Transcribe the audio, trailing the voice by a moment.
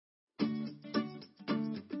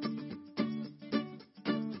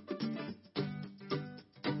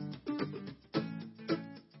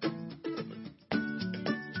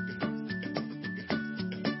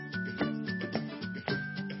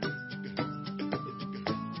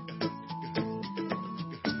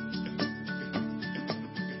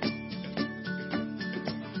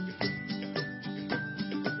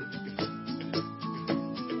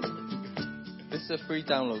a free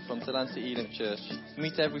download from Delancey Elim Church. We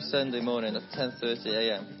meet every Sunday morning at 10:30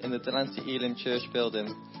 a.m. in the Delancey Elim Church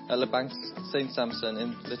building at Le Bank St Sampson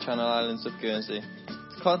in the Channel Islands of Guernsey.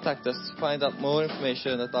 To contact us to find out more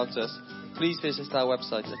information about us, please visit our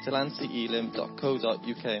website at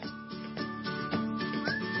delanceyelim.co.uk.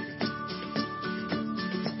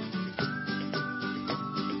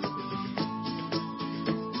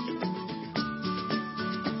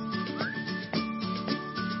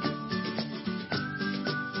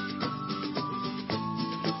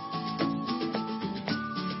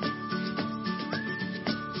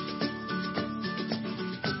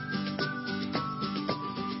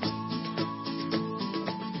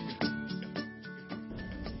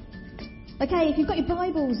 Okay, if you've got your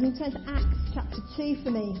Bibles, and turn to Acts chapter 2 for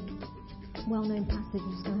me. Well-known passage.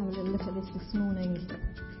 I'm just going to have a little look at this morning.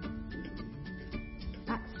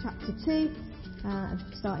 Acts chapter 2,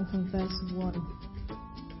 starting from verse 1.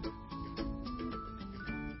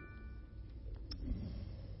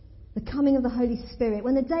 The coming of the Holy Spirit.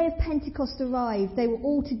 When the day of Pentecost arrived, they were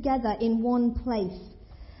all together in one place.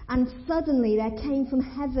 And suddenly there came from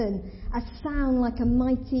heaven a sound like a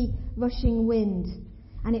mighty rushing wind,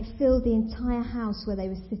 and it filled the entire house where they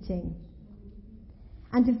were sitting.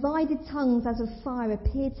 And divided tongues as of fire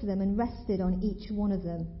appeared to them and rested on each one of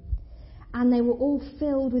them. And they were all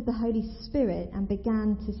filled with the Holy Spirit and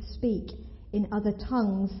began to speak in other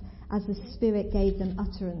tongues as the Spirit gave them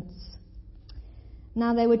utterance.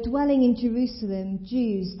 Now there were dwelling in Jerusalem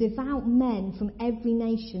Jews, devout men from every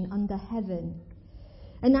nation under heaven.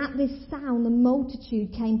 And at this sound the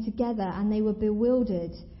multitude came together, and they were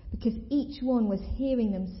bewildered, because each one was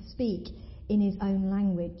hearing them speak in his own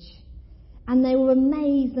language. And they were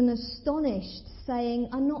amazed and astonished, saying,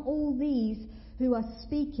 "Are not all these who are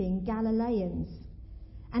speaking Galileans?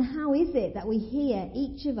 And how is it that we hear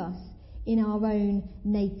each of us in our own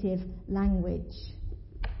native language?"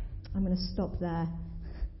 I'm going to stop there.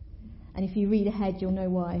 And if you read ahead, you'll know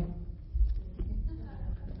why.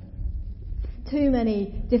 Too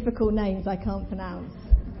many difficult names I can't pronounce.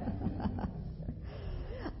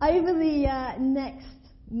 Over the next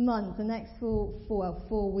month, the next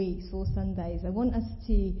four weeks, 4 Sundays, I want us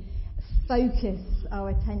to focus our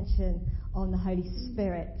attention on the Holy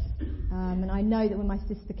Spirit. And I know that when my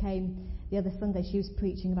sister came the other Sunday, she was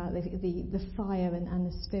preaching about the fire and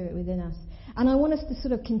the Spirit within us. And I want us to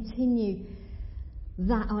sort of continue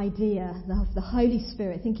that idea of the Holy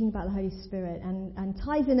Spirit, thinking about the Holy Spirit, and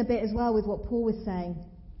ties in a bit as well with what Paul was saying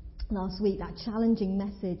last week, that challenging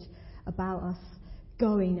message about us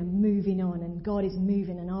going and moving on, and God is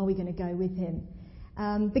moving, and are we going to go with him?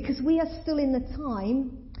 Because we are still in the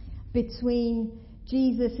time between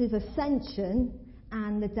Jesus' ascension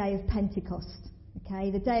and the day of Pentecost. Okay,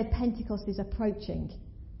 the day of Pentecost is approaching.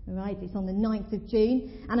 All right, it's on the 9th of June,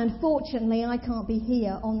 and unfortunately I can't be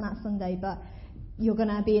here on that Sunday, but you're going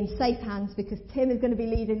to be in safe hands because Tim is going to be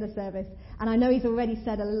leading the service, and I know he's already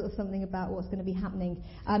said a little something about what's going to be happening.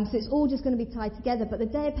 So it's all just going to be tied together. But the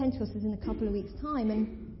day of Pentecost is in a couple of weeks' time,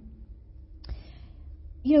 and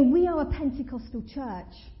we are a Pentecostal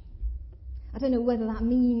church. I don't know whether that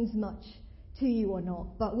means much to you or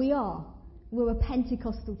not, but we are. We're a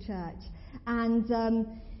Pentecostal church, and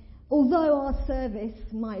although our service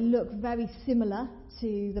might look very similar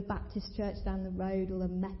to the Baptist church down the road, or the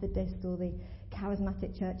Methodist, or the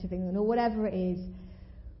Charismatic Church of England, or whatever it is,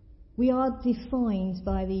 we are defined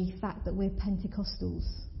by the fact that we're Pentecostals,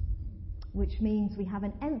 which means we have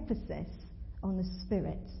an emphasis on the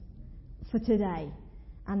Spirit for today,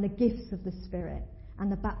 and the gifts of the Spirit, and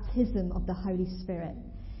the baptism of the Holy Spirit.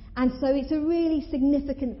 And so it's a really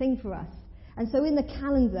significant thing for us. And so in the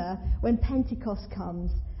calendar, when Pentecost comes,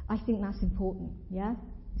 I think that's important, yeah?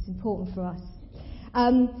 It's important for us.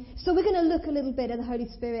 So we're going to look a little bit at the Holy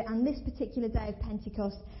Spirit and this particular day of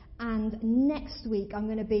Pentecost, and next week I'm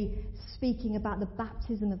going to be speaking about the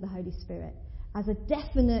baptism of the Holy Spirit as a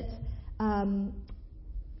definite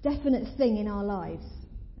thing in our lives,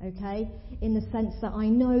 okay? In the sense that I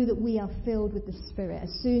know that we are filled with the Spirit.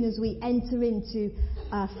 As soon as we enter into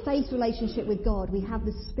a faith relationship with God, we have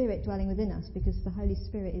the Spirit dwelling within us, because the Holy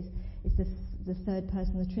Spirit is the third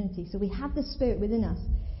person of the Trinity. So we have the Spirit within us.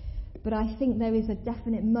 But I think there is a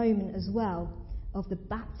definite moment as well of the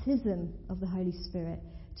baptism of the Holy Spirit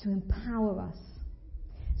to empower us.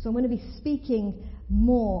 So I'm going to be speaking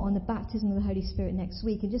more on the baptism of the Holy Spirit next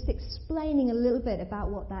week, and just explaining a little bit about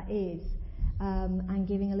what that is, and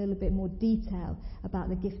giving a little bit more detail about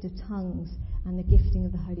the gift of tongues and the gifting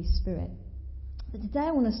of the Holy Spirit. But today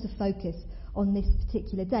I want us to focus on this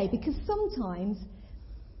particular day, because sometimes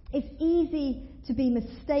it's easy to be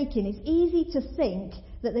mistaken. It's easy to think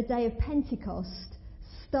that the day of Pentecost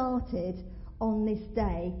started on this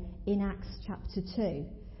day in Acts chapter 2.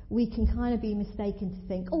 We can kind of be mistaken to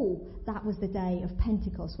think, oh, that was the day of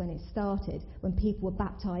Pentecost when it started, when people were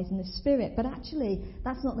baptised in the Spirit. But actually,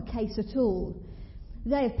 that's not the case at all. The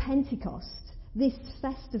day of Pentecost, this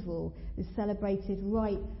festival, is celebrated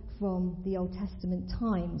right from the Old Testament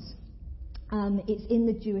times. It's in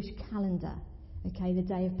the Jewish calendar, okay, the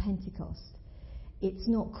day of Pentecost. It's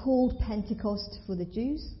not called Pentecost for the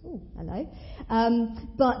Jews. Oh, hello.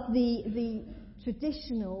 But the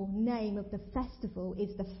traditional name of the festival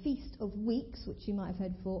is the Feast of Weeks, which you might have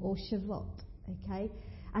heard before, or Shavuot, okay?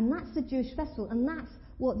 And that's the Jewish festival, and that's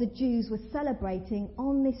what the Jews were celebrating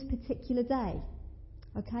on this particular day,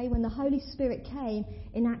 okay? When the Holy Spirit came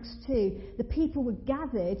in Acts 2, the people were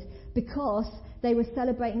gathered because they were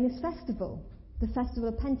celebrating this festival, the festival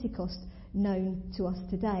of Pentecost, known to us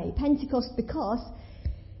today. Pentecost because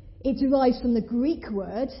it derives from the Greek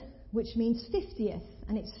word, which means 50th,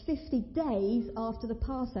 and it's 50 days after the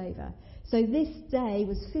Passover. So this day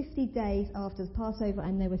was 50 days after the Passover,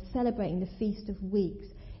 and they were celebrating the Feast of Weeks.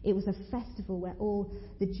 It was a festival where all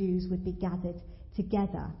the Jews would be gathered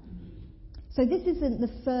together. So this isn't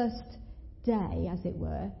the first day, as it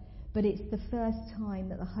were, but it's the first time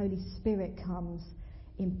that the Holy Spirit comes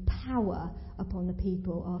in power upon the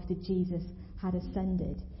people after Jesus had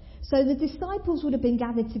ascended. So the disciples would have been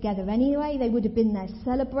gathered together anyway. They would have been there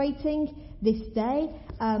celebrating this day.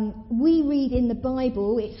 We read in the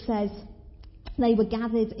Bible, it says they were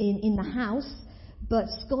gathered in the house, but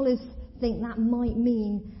scholars think that might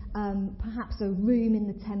mean perhaps a room in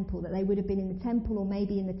the temple, that they would have been in the temple or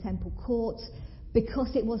maybe in the temple courts,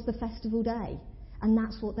 because it was the festival day. And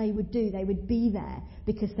that's what they would do. They would be there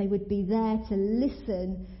because they would be there to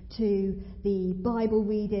listen to the Bible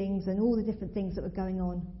readings and all the different things that were going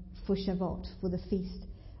on for Shavuot, for the Feast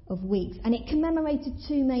of Weeks. And it commemorated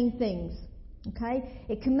two main things. Okay?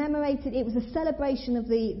 It was a celebration of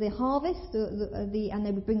the harvest, and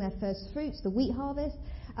they would bring their first fruits, the wheat harvest.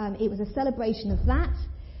 It was a celebration of that.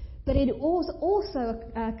 But it was also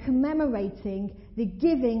commemorating the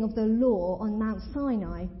giving of the law on Mount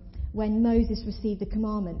Sinai when Moses received the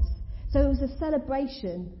commandments. So it was a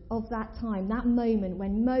celebration of that time, that moment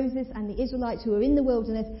when Moses and the Israelites who were in the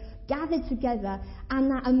wilderness gathered together, and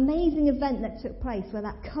that amazing event that took place where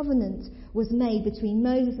that covenant was made between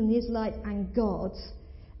Moses and the Israelites and God,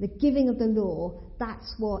 the giving of the law,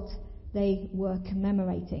 that's what they were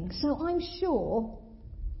commemorating. So I'm sure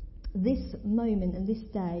this moment and this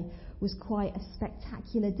day was quite a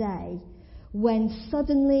spectacular day when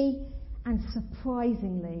suddenly and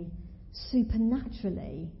surprisingly,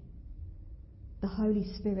 supernaturally, the Holy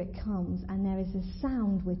Spirit comes and there is a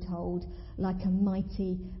sound, we're told, like a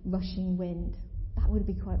mighty rushing wind. That would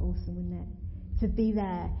be quite awesome, wouldn't it? To be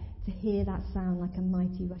there, to hear that sound like a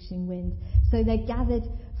mighty rushing wind. So they're gathered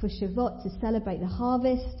for Shavuot to celebrate the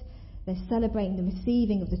harvest. They're celebrating the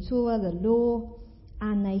receiving of the Torah, the law,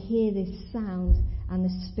 and they hear this sound and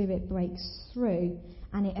the Spirit breaks through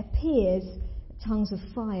and it appears tongues of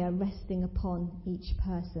fire resting upon each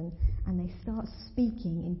person, and they start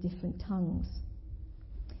speaking in different tongues.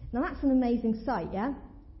 Now that's an amazing sight, yeah?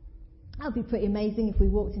 That would be pretty amazing if we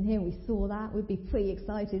walked in here and we saw that. We'd be pretty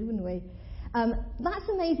excited, wouldn't we? That's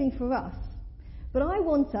amazing for us. But I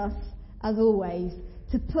want us, as always,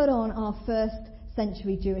 to put on our first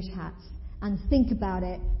century Jewish hats and think about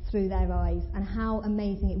it through their eyes and how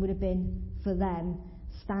amazing it would have been for them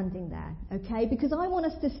standing there, okay? Because I want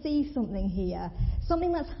us to see something here,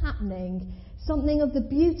 something that's happening, something of the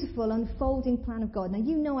beautiful unfolding plan of God. Now,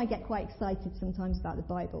 you know I get quite excited sometimes about the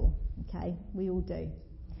Bible, okay? We all do.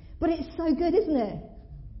 But it's so good, isn't it?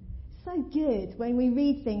 So good when we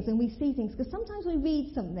read things and we see things, because sometimes we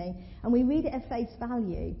read something and we read it at face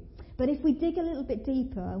value. But if we dig a little bit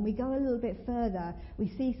deeper and we go a little bit further, we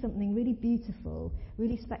see something really beautiful,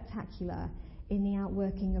 really spectacular in the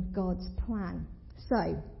outworking of God's plan.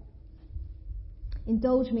 So,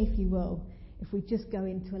 indulge me if you will, if we just go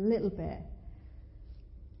into a little bit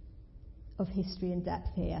of history and depth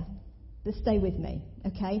here. But stay with me,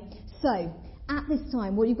 okay? So, at this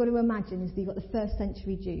time, what you've got to imagine is that you've got the first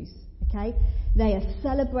century Jews, okay? They are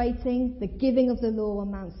celebrating the giving of the law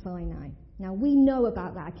on Mount Sinai. Now, we know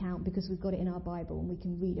about that account because we've got it in our Bible and we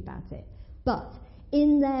can read about it. But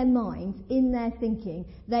in their minds, in their thinking,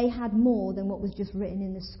 they had more than what was just written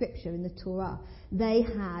in the scripture, in the Torah. They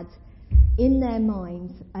had, in their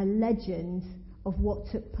minds, a legend of what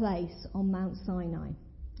took place on Mount Sinai,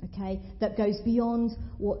 okay, that goes beyond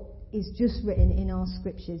what is just written in our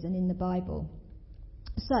scriptures and in the Bible.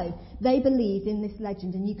 So, they believed in this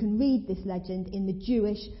legend, and you can read this legend in the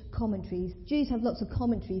Jewish commentaries. Jews have lots of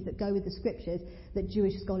commentaries that go with the scriptures that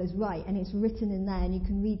Jewish scholars write, and it's written in there, and you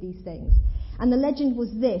can read these things. And the legend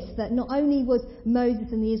was this, that not only was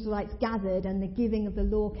Moses and the Israelites gathered and the giving of the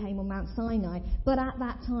law came on Mount Sinai, but at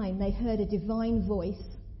that time they heard a divine voice,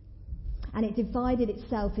 and it divided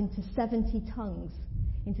itself into 70 tongues,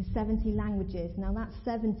 into 70 languages. Now that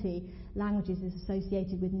 70 languages is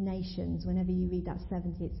associated with nations. Whenever you read that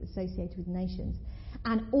 70, it's associated with nations.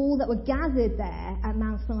 And all that were gathered there at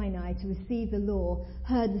Mount Sinai to receive the law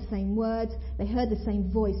heard the same words, they heard the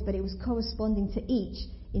same voice, but it was corresponding to each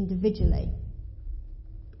individually.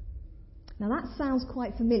 Now that sounds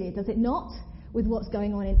quite familiar, does it not, with what's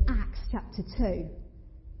going on in Acts chapter 2,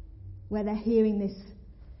 where they're hearing this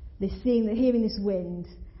wind,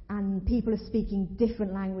 and people are speaking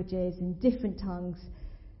different languages in different tongues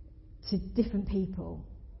to different people.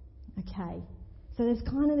 Okay, so there's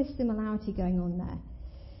kind of this similarity going on there.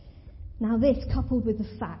 Now this, coupled with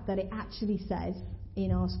the fact that it actually says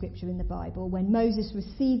in our scripture in the Bible, when Moses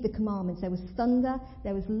received the commandments, there was thunder,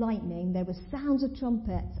 there was lightning, there was sounds of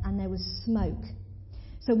trumpets, and there was smoke.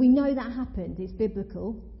 So we know that happened, it's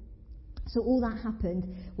biblical. So all that happened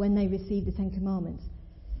when they received the Ten Commandments.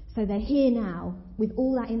 So they're here now with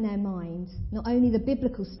all that in their mind, not only the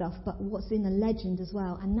biblical stuff, but what's in the legend as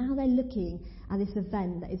well. And now they're looking at this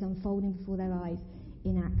event that is unfolding before their eyes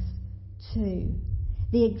in Acts 2.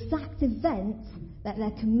 The exact event that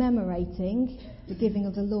they're commemorating, the giving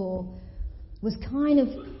of the law, was kind of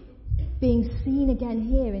being seen again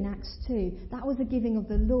here in Acts 2. That was the giving of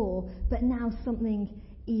the law, but now something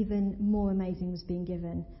even more amazing was being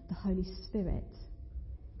given. The Holy Spirit,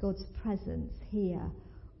 God's presence here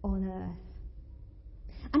on earth.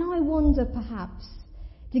 And I wonder, perhaps,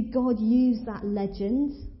 did God use that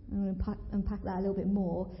legend? I'm going to unpack that a little bit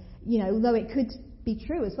more. You know, although it could be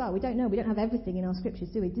true as well. We don't know. We don't have everything in our scriptures,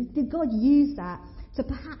 do we? Did God use that to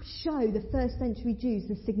perhaps show the first century Jews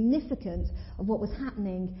the significance of what was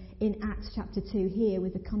happening in Acts chapter 2 here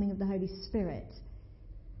with the coming of the Holy Spirit?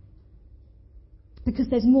 Because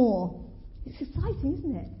there's more. It's exciting,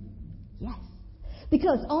 isn't it? Yes.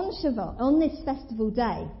 Because on Shavuot, on this festival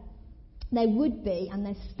day, there would be, and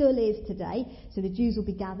there still is today, so the Jews will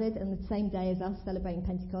be gathered on the same day as us celebrating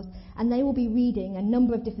Pentecost, and they will be reading a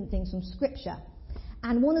number of different things from Scripture.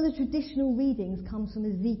 And one of the traditional readings comes from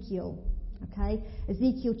Ezekiel, okay?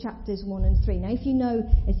 Ezekiel chapters 1 and 3. Now, if you know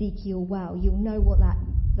Ezekiel well, you'll know what that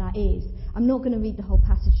is. I'm not going to read the whole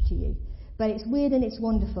passage to you, but it's weird and it's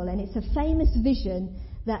wonderful, and it's a famous vision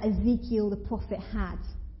that Ezekiel the prophet had.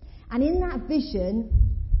 And in that vision,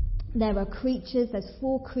 there are creatures, there's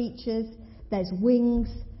 4 creatures, there's wings,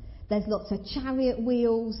 there's lots of chariot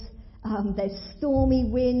wheels, there's stormy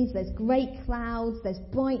winds, there's great clouds, there's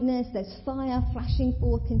brightness, there's fire flashing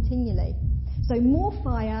forth continually. So more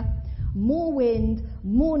fire, more wind,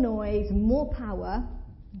 more noise, more power.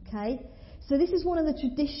 Okay? So this is one of the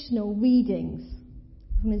traditional readings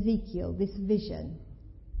from Ezekiel, this vision.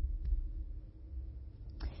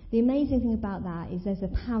 The amazing thing about that is there's a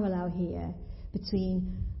parallel here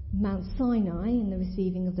between Mount Sinai and the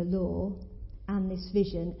receiving of the law and this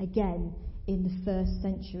vision, again, in the first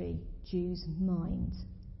century Jews' mind.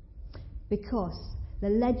 Because the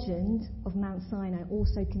legend of Mount Sinai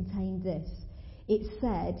also contained this. It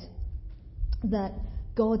said that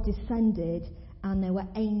God descended and there were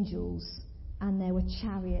angels and there were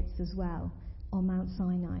chariots as well on Mount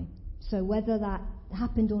Sinai. So whether that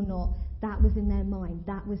happened or not, that was in their mind,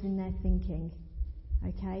 that was in their thinking.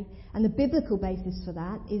 Okay? And the biblical basis for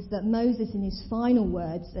that is that Moses, in his final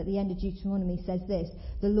words at the end of Deuteronomy, says this: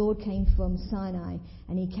 the Lord came from Sinai,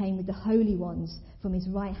 and he came with the holy ones. From his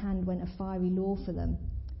right hand went a fiery law for them,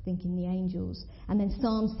 thinking the angels. And then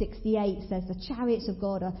Psalm 68 says, the chariots of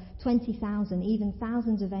God are 20,000, even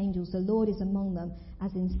thousands of angels. The Lord is among them,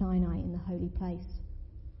 as in Sinai in the holy place.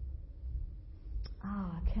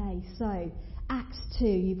 Okay, so Acts 2,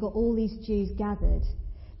 you've got all these Jews gathered.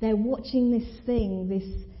 They're watching this thing, this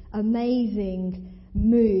amazing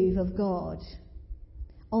move of God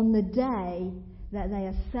on the day that they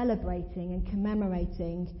are celebrating and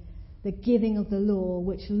commemorating the giving of the law,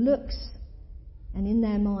 which looks, and in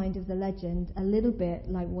their mind of the legend, a little bit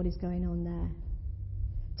like what is going on there.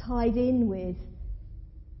 Tied in with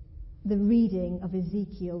the reading of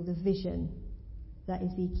Ezekiel, the vision that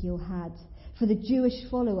Ezekiel had. For the Jewish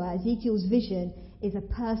follower, Ezekiel's vision is a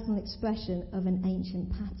personal expression of an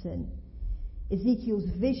ancient pattern. Ezekiel's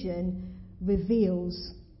vision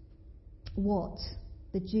reveals what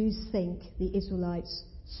the Jews think the Israelites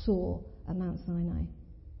saw at Mount Sinai.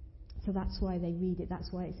 So that's why they read it,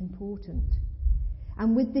 that's why it's important.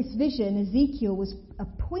 And with this vision, Ezekiel was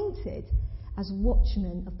appointed as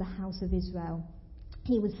watchman of the house of Israel.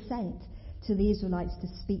 He was sent to the Israelites to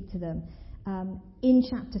speak to them in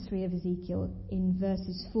chapter 3 of Ezekiel, in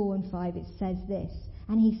verses 4 and 5, it says this,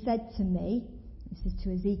 "And he said to me," this is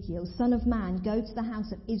to Ezekiel, "Son of man, go to the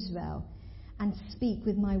house of Israel and speak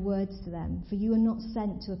with my words to them, for you are not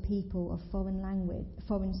sent to a people of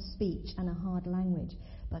foreign speech and a hard language,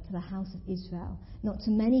 but to the house of Israel, not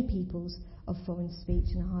to many peoples of foreign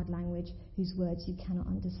speech and a hard language, whose words you cannot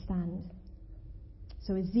understand."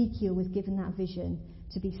 So Ezekiel was given that vision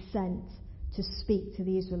to be sent to speak to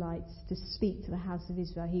the Israelites, to speak to the house of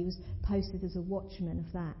Israel. He was posted as a watchman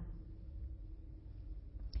of that.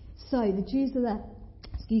 So the Jews are there.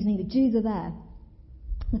 The Jews are there.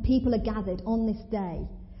 The people are gathered on this day,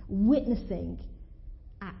 witnessing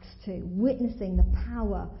Acts 2, witnessing the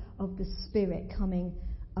power of the Spirit coming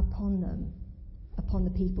upon them, upon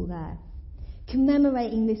the people there,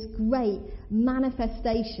 commemorating this great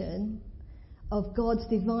manifestation of God's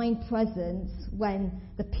divine presence when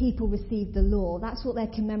the people received the law. That's what they're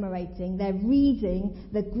commemorating. They're reading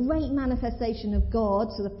the great manifestation of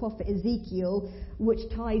God to the prophet Ezekiel, which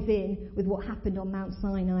ties in with what happened on Mount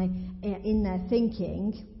Sinai in their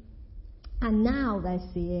thinking. And now they're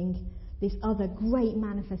seeing this other great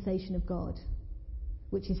manifestation of God,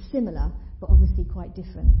 which is similar, but obviously quite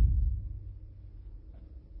different.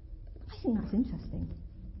 I think that's interesting,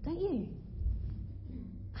 don't you?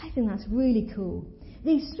 I think that's really cool.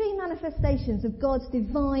 These three manifestations of God's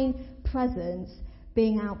divine presence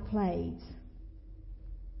being outplayed.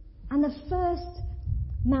 And the first,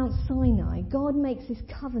 Mount Sinai, God makes this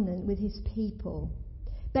covenant with his people.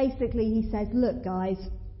 Basically, he says, "Look, guys,"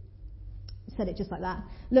 he said it just like that,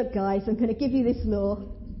 "Look, guys, I'm going to give you this law,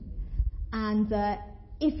 and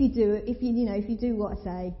if you do what I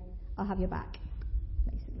say, I'll have your back."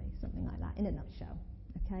 Basically, something like that, in a nutshell.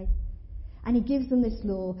 Okay. And he gives them this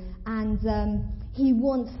law, and he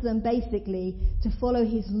wants them basically to follow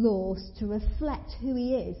his laws to reflect who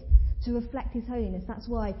he is, to reflect his holiness. That's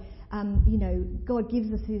why, God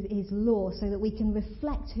gives us his law so that we can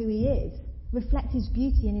reflect who he is, reflect his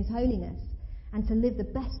beauty and his holiness, and to live the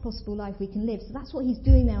best possible life we can live. So that's what he's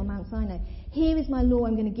doing there on Mount Sinai. Here is my law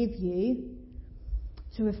I'm going to give you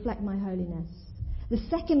to reflect my holiness. The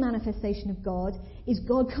second manifestation of God is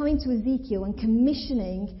God coming to Ezekiel and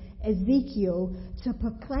commissioning Ezekiel to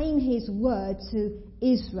proclaim his word to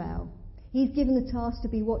Israel. He's given the task to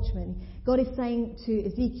be watchmen. God is saying to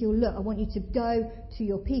Ezekiel, "Look, I want you to go to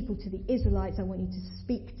your people, to the Israelites. I want you to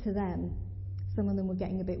speak to them." Some of them were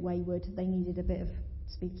getting a bit wayward. They needed a bit of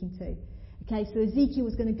speaking to. Okay, so Ezekiel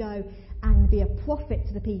was going to go and be a prophet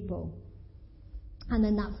to the people. And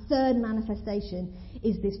then that third manifestation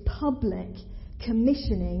is this public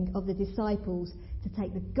commissioning of the disciples to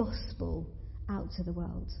take the gospel out to the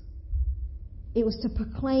world. It was to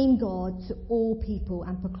proclaim God to all people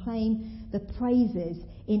and proclaim the praises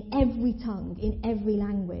in every tongue, in every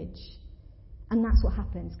language. And that's what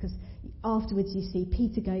happens, because afterwards you see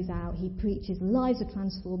Peter goes out, he preaches, lives are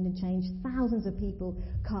transformed and changed, thousands of people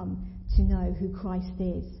come to know who Christ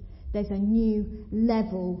is. There's a new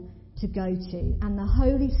level to go to, and the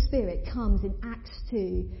Holy Spirit comes in Acts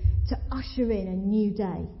 2 to usher in a new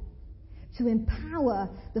day, to empower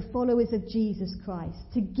the followers of Jesus Christ,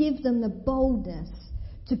 to give them the boldness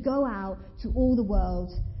to go out to all the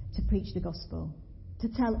world to preach the gospel, to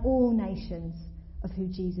tell all nations of who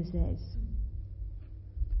Jesus is.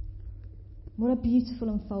 What a beautiful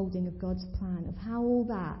unfolding of God's plan, of how all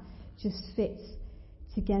that just fits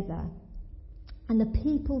together. And the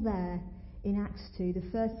people there in Acts 2, the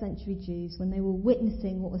first century Jews, when they were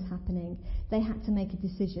witnessing what was happening, they had to make a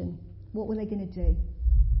decision. What were they going to do?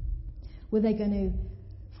 Were they going to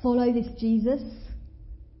follow this Jesus?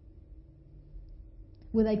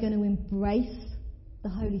 Were they going to embrace the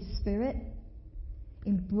Holy Spirit?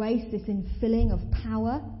 Embrace this infilling of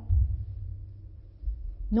power?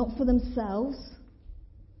 Not for themselves,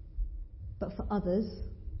 but for others.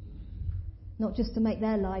 Not just to make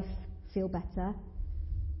their life feel better,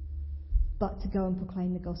 but to go and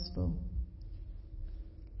proclaim the gospel.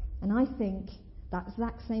 And I think that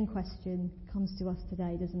exact same question comes to us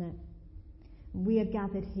today, doesn't it? We are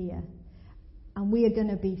gathered here, and we are going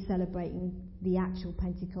to be celebrating the actual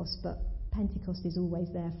Pentecost, but Pentecost is always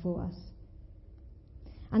there for us.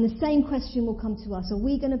 And the same question will come to us. Are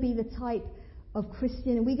we going to be the type of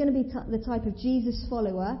Christian, are we going to be the type of Jesus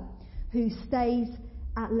follower who stays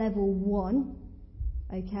at level 1,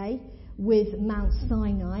 okay, with Mount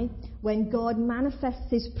Sinai, when God manifests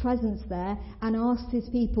his presence there and asks his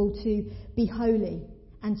people to be holy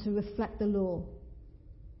and to reflect the law?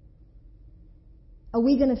 Are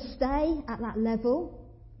we going to stay at that level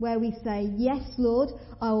where we say, yes, Lord,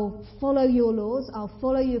 I'll follow your laws, I'll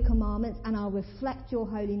follow your commandments, and I'll reflect your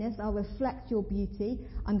holiness, I'll reflect your beauty.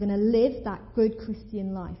 I'm going to live that good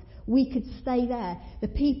Christian life. We could stay there. The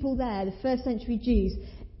people there, the first century Jews,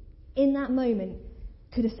 in that moment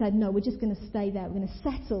could have said, no, we're just going to stay there. We're going to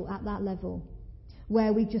settle at that level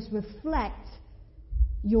where we just reflect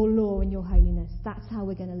your law and your holiness. That's how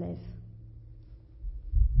we're going to live.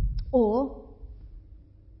 Or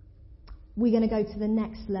we're going to go to the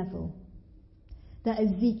next level that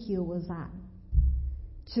Ezekiel was at,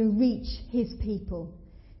 to reach his people,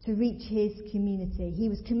 to reach his community. He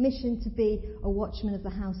was commissioned to be a watchman of the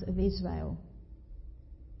house of Israel.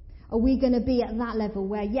 Are we going to be at that level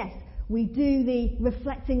where, yes, we do the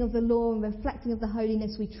reflecting of the law and reflecting of the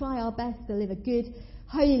holiness, we try our best to live a good,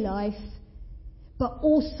 holy life, but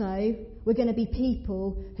also we're going to be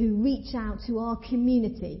people who reach out to our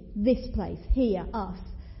community, this place, here, us,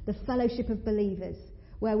 the fellowship of believers,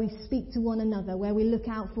 where we speak to one another, where we look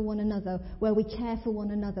out for one another, where we care for one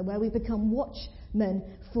another, where we become watchmen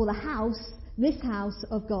for the house, this house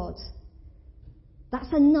of God.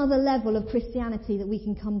 That's another level of Christianity that we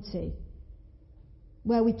can come to,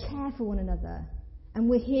 where we care for one another and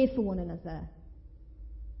we're here for one another.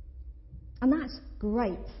 And that's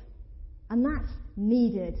great. And that's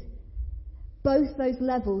needed. Both those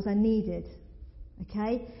levels are needed.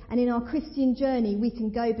 Okay? And in our Christian journey, we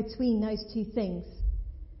can go between those two things.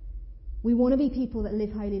 We want to be people that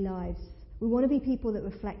live holy lives. We want to be people that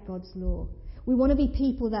reflect God's law. We want to be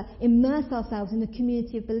people that immerse ourselves in the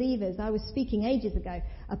community of believers. I was speaking ages ago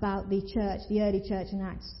about the church, the early church in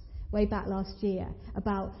Acts, way back last year,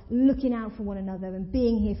 about looking out for one another and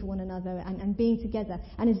being here for one another and being together.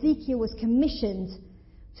 And Ezekiel was commissioned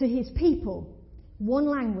to his people, one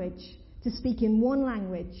language, to speak in one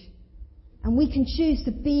language. And we can choose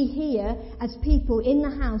to be here as people in the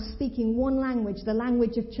house speaking one language, the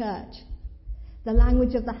language of church, the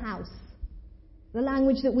language of the house, the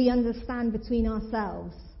language that we understand between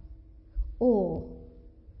ourselves. Or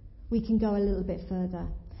we can go a little bit further.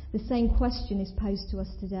 The same question is posed to us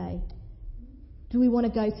today. Do we want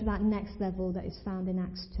to go to that next level that is found in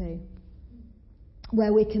Acts 2?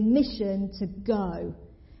 Where we're commissioned to go,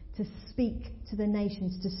 to speak to the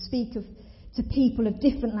nations, to speak to people of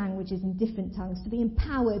different languages and different tongues, to be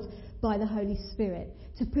empowered by the Holy Spirit,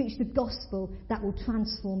 to preach the gospel that will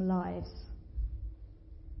transform lives.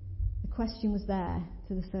 The question was there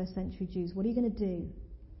to the first century Jews. What are you going to do?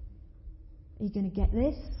 Are you going to get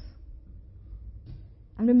this?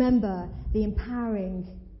 And remember, the empowering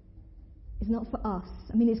is not for us.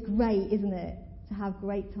 I mean, it's great, isn't it, to have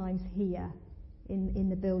great times here in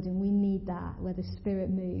the building. We need that, where the Spirit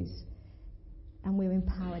moves and we're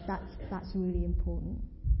empowered. That's really important.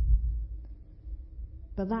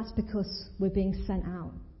 But that's because we're being sent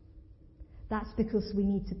out. That's because we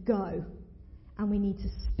need to go and we need to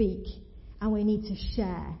speak and we need to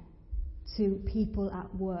share to people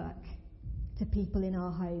at work, to people in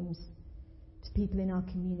our homes, to people in our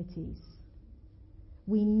communities.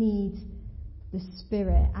 We need the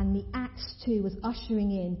Spirit, and the Acts 2 was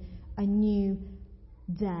ushering in a new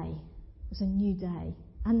day. It was a new day.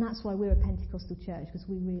 And that's why we're a Pentecostal church, because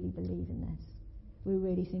we really believe in this. We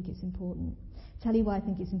really think it's important. Tell you why I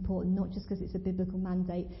think it's important, not just because it's a biblical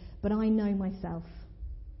mandate, but I know myself,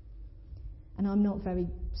 and I'm not very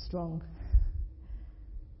strong.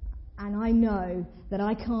 And I know that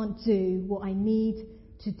I can't do what I need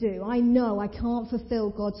to do. I know I can't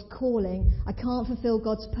fulfill God's calling. I can't fulfill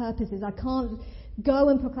God's purposes. I can't go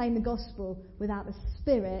and proclaim the gospel without the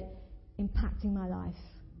Spirit impacting my life.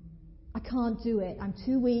 I can't do it. I'm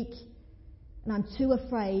too weak, and I'm too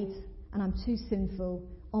afraid, and I'm too sinful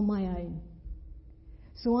on my own.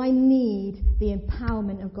 So I need the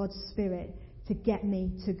empowerment of God's Spirit to get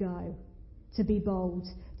me to go, to be bold,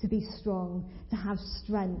 to be strong, to have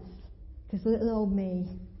strength, because little old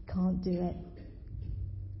me can't do it.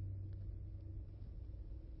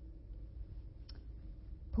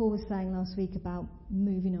 Paul was saying last week about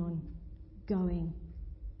moving on, going.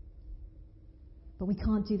 But we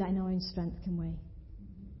can't do that in our own strength, can we?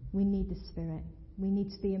 We need the Spirit. We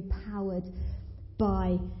need to be empowered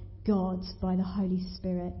by God, by the Holy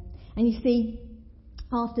Spirit. And you see,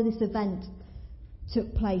 after this event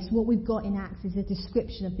took place, what we've got in Acts is a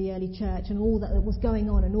description of the early church and all that was going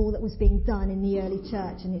on and all that was being done in the early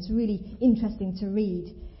church. And it's really interesting to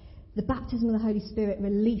read. The baptism of the Holy Spirit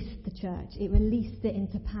released the church. It released it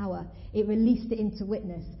into power. It released it into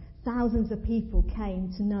witness. Thousands of people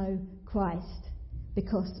came to know Christ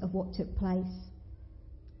because of what took place.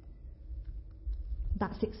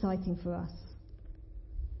 That's exciting for us.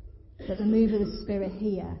 That the move of the Spirit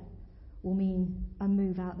here will mean a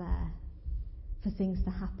move out there. for things to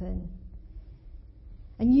happen.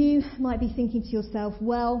 And you might be thinking to yourself,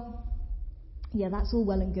 well, yeah, that's all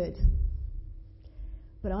well and good,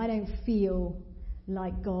 but I don't feel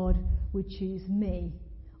like God would choose me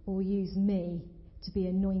or use me to be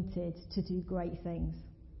anointed to do great things.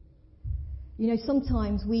 You know,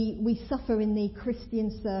 sometimes we suffer in the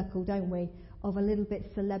Christian circle, don't we, of a little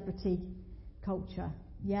bit celebrity culture.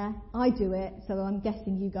 Yeah, I do it, so I'm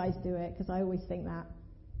guessing you guys do it, because I always think that.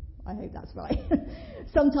 I hope that's right.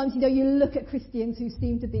 Sometimes, you know, you look at Christians who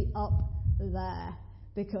seem to be up there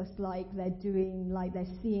because, like, they're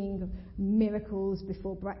seeing miracles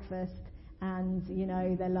before breakfast, and, you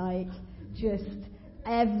know, they're like, just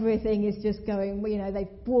everything is just going, you know,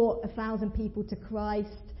 they've brought 1,000 people to Christ,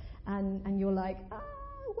 and you're like,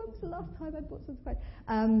 when's the last time I brought some to Christ?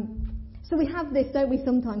 So we have this, don't we,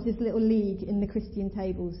 sometimes, this little league in the Christian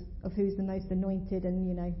tables of who's the most anointed and,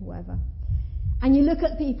 you know, whatever. And you look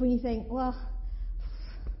at people and you think, well,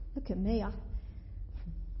 look at me,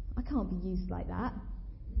 I can't be used like that.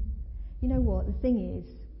 You know what? The thing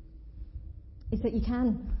is that you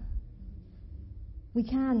can.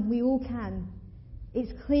 We all can.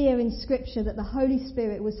 It's clear in Scripture that the Holy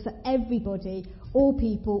Spirit was for everybody, all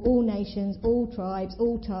people, all nations, all tribes,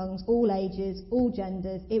 all tongues, all ages, all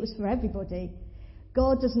genders. It was for everybody.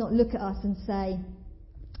 God does not look at us and say,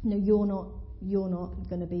 no, you're not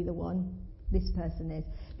going to be the one. This person is.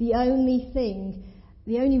 The only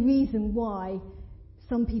reason why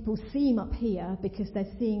some people seem up here, because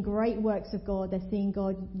they're seeing great works of God, they're seeing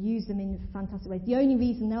God use them in fantastic ways. The only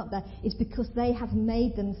reason they're up there is because they have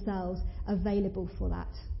made themselves available for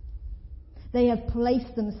that. They have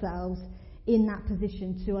placed themselves in that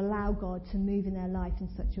position to allow God to move in their life in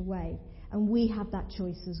such a way. And we have that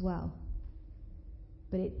choice as well.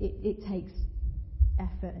 But it takes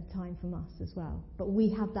effort and time from us as well. But we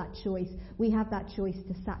have that choice. We have that choice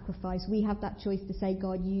to sacrifice. We have that choice to say,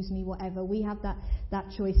 God, use me, whatever. We have that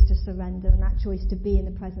choice to surrender and that choice to be in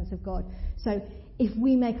the presence of God. So if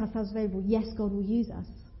we make ourselves available, yes, God will use us.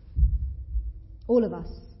 All of us.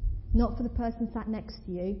 Not for the person sat next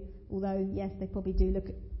to you, although, yes, they probably do look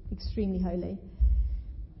extremely holy.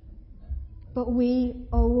 But we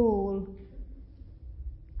are all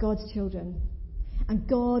God's children. And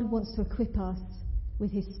God wants to equip us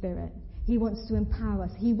with His Spirit. He wants to empower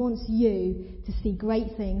us. He wants you to see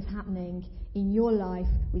great things happening in your life,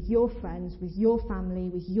 with your friends, with your family,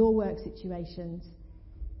 with your work situations.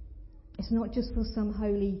 It's not just for some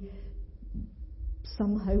holy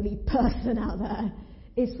person out there.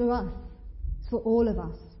 It's for us. It's for all of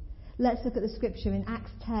us. Let's look at the scripture in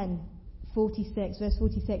Acts 10:46, verse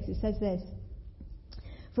 46. It says this: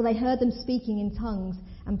 for they heard them speaking in tongues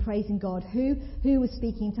and praising God. Who was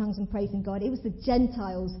speaking in tongues and praising God? It was the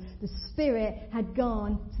Gentiles. The Spirit had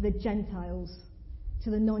gone to the Gentiles, to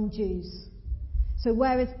the non-Jews. So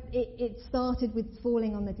whereas it started with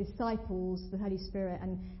falling on the disciples, the Holy Spirit,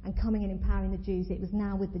 and coming and empowering the Jews, it was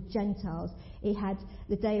now with the Gentiles.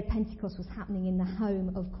 The day of Pentecost was happening in the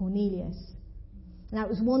home of Cornelius. Now, it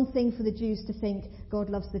was one thing for the Jews to think God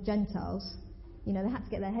loves the Gentiles. You know, they had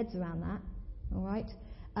to get their heads around that. All right?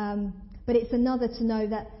 But it's another to know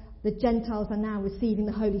that the Gentiles are now receiving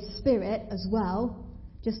the Holy Spirit as well,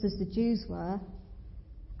 just as the Jews were.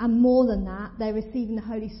 And more than that, they're receiving the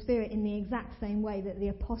Holy Spirit in the exact same way that the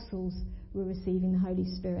apostles were receiving the Holy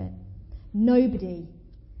Spirit. Nobody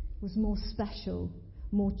was more special,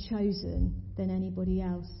 more chosen than anybody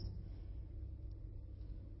else.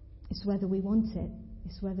 It's whether we want it.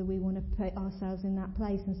 It's whether we want to put ourselves in that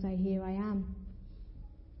place and say, here I am.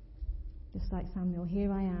 Just like Samuel,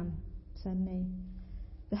 here I am, send me.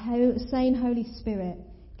 The same Holy Spirit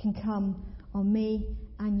can come on me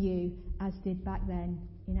and you as did back then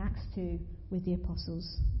in Acts 2 with the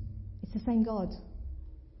apostles. It's the same God.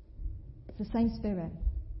 It's the same Spirit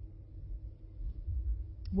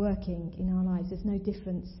working in our lives. There's no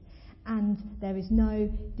difference. And there is no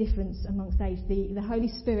difference amongst age. The Holy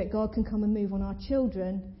Spirit, God can come and move on our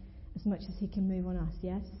children as much as He can move on us,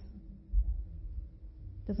 yes?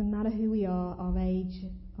 Doesn't matter who we are, our age,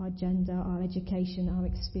 our gender, our education, our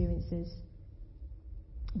experiences.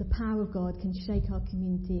 The power of God can shake our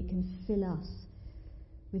community. It can fill us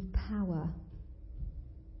with power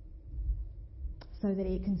so that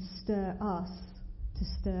it can stir us to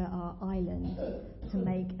stir our island, to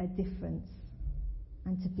make a difference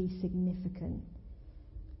and to be significant.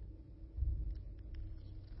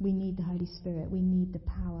 We need the Holy Spirit. We need the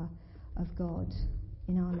power of God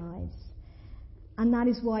in our lives. And that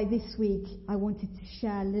is why this week I wanted to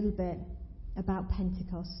share a little bit about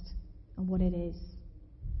Pentecost and what it is.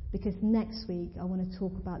 Because next week I want to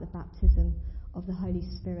talk about the baptism of the Holy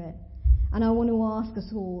Spirit. And I want to ask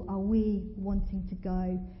us all, are we wanting to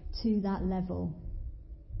go to that level?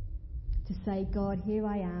 To say, God, here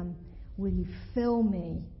I am. Will you fill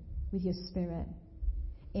me with your Spirit?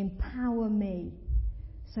 Empower me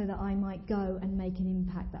so that I might go and make an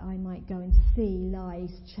impact, that I might go and see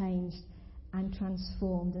lives changed and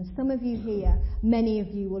transformed. And some of you here, many of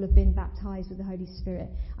you will have been baptized with the Holy Spirit.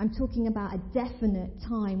 I'm talking about a definite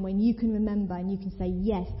time when you can remember and you can say,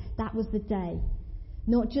 yes, that was the day.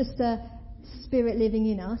 Not just a Spirit living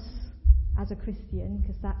in us as a Christian,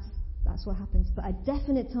 because that's what happens, but a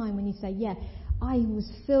definite time when you say, yeah, I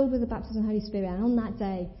was filled with the baptism of the Holy Spirit, and on that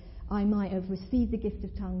day I might have received the gift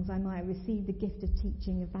of tongues, I might have received the gift of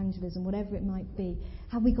teaching, evangelism, whatever it might be.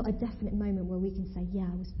 Have we got a definite moment where we can say, yeah,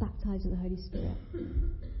 I was baptized with the Holy Spirit?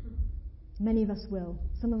 Many of us will.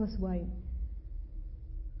 Some of us won't.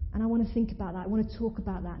 And I want to think about that. I want to talk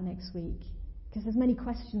about that next week. Because there's many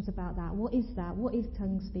questions about that. What is that? What is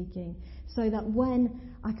tongue speaking? So that when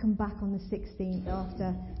I come back on the 16th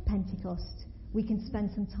after Pentecost, we can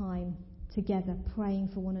spend some time together praying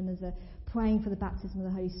for one another, praying for the baptism of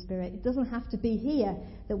the Holy Spirit. It doesn't have to be here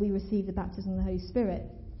that we receive the baptism of the Holy Spirit.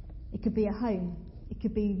 It could be at home. It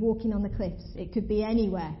could be walking on the cliffs. It could be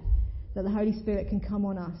anywhere that the Holy Spirit can come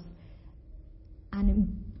on us and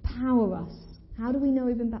empower us. How do we know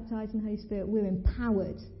we've been baptized in the Holy Spirit? We're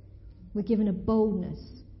empowered. We're given a boldness.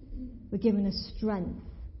 We're given a strength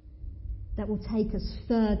that will take us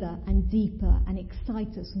further and deeper and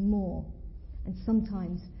excite us more. And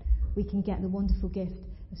sometimes we can get the wonderful gift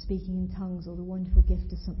of speaking in tongues or the wonderful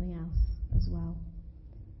gift of something else as well.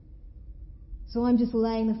 So I'm just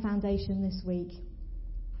laying the foundation this week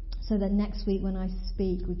so that next week when I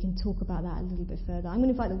speak we can talk about that a little bit further. I'm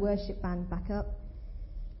going to invite the worship band back up.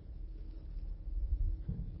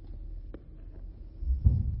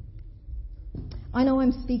 I know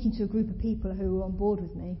I'm speaking to a group of people who are on board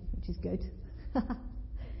with me, which is good,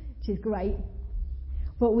 which is great.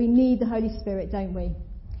 But we need the Holy Spirit, don't we?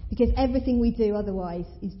 Because everything we do otherwise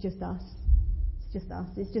is just us. It's just us.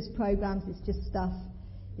 It's just programs. It's just stuff.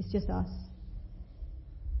 It's just us.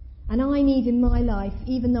 And I need in my life,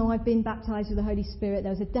 even though I've been baptized with the Holy Spirit,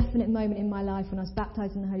 there was a definite moment in my life when I was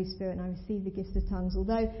baptized in the Holy Spirit and I received the gift of tongues.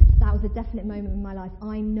 Although that was a definite moment in my life,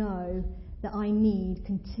 I know that I need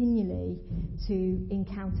continually to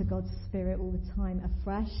encounter God's Spirit all the time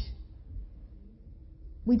afresh.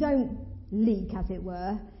 We don't leak, as it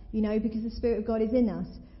were, because the Spirit of God is in us,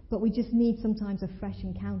 but we just need sometimes a fresh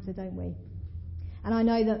encounter, don't we? And I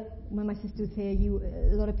know that when my sister was here,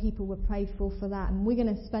 a lot of people were prayed for that, and we're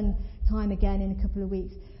going to spend time again in a couple of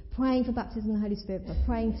weeks praying for baptism in the Holy Spirit, but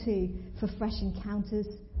praying too for fresh encounters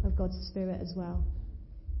of God's Spirit as well.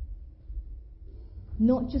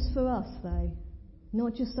 Not just for us, though.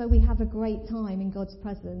 Not just so we have a great time in God's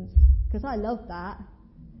presence, because I love that.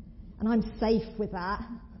 And I'm safe with that.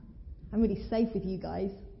 I'm really safe with you guys.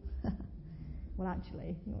 Well,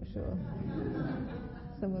 actually, I'm not sure.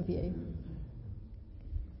 Some of you.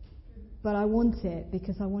 But I want it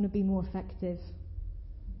because I want to be more effective.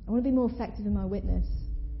 I want to be more effective in my witness.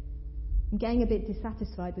 I'm getting a bit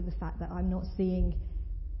dissatisfied with the fact that I'm not seeing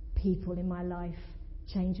people in my life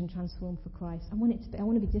change and transform for Christ. I want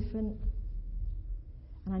to be different.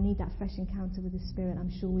 And I need that fresh encounter with the Spirit.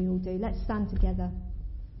 I'm sure we all do. Let's stand together.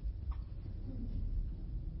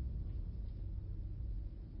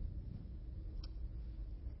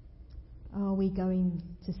 Are we going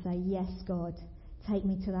to say, yes, God, take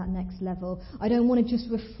me to that next level? I don't want to just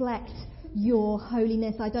reflect your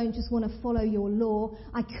holiness. I don't just want to follow your law.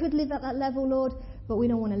 I could live at that level, Lord, but we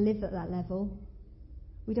don't want to live at that level.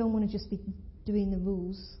 We don't want to just be doing the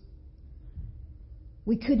rules.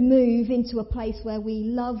 We could move into a place where we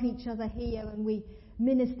love each other here and we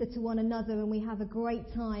minister to one another and we have a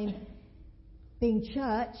great time being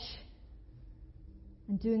church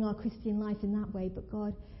and doing our Christian life in that way. But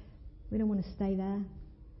God, we don't want to stay there.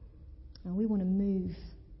 No, we want to move.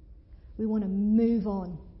 We want to move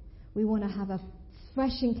on. We want to have a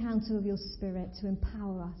fresh encounter of your Spirit to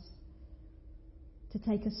empower us, to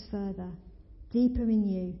take us further, deeper in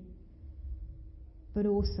you, but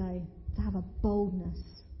also to have a boldness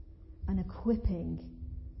and equipping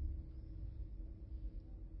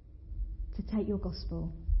to take your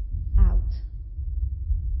gospel out.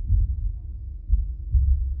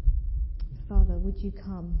 Father, would you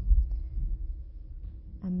come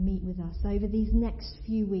and meet with us over these next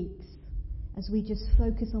few weeks as we just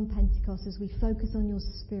focus on Pentecost, as we focus on your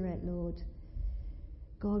Spirit, Lord.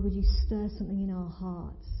 God, would you stir something in our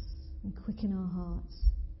hearts and quicken our hearts?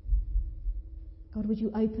 God, would you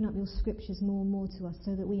open up your scriptures more and more to us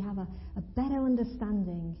so that we have a better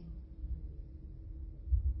understanding?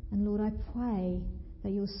 And Lord, I pray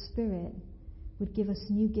that your Spirit would give us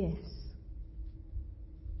new gifts.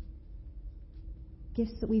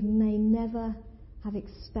 Gifts that we may never have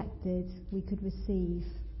expected we could receive.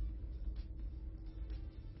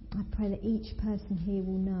 I pray that each person here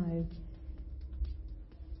will know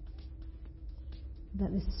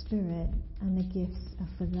that the Spirit and the gifts are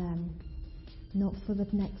for them, not for the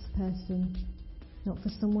next person, not for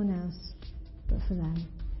someone else, but for them.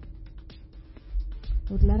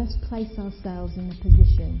 Lord, let us place ourselves in a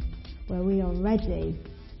position where we are ready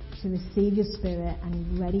to receive your Spirit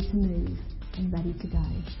and ready to move and ready to go.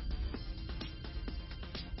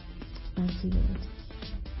 Thank you, Lord.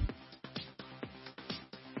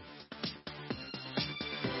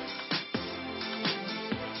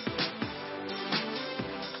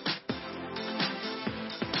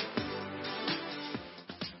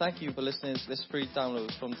 Thank you for listening to this free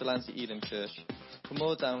download from Delancey Elim Church. For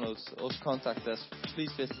more downloads or to contact us, please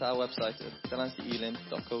visit our website at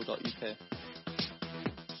delanceyelim.co.uk.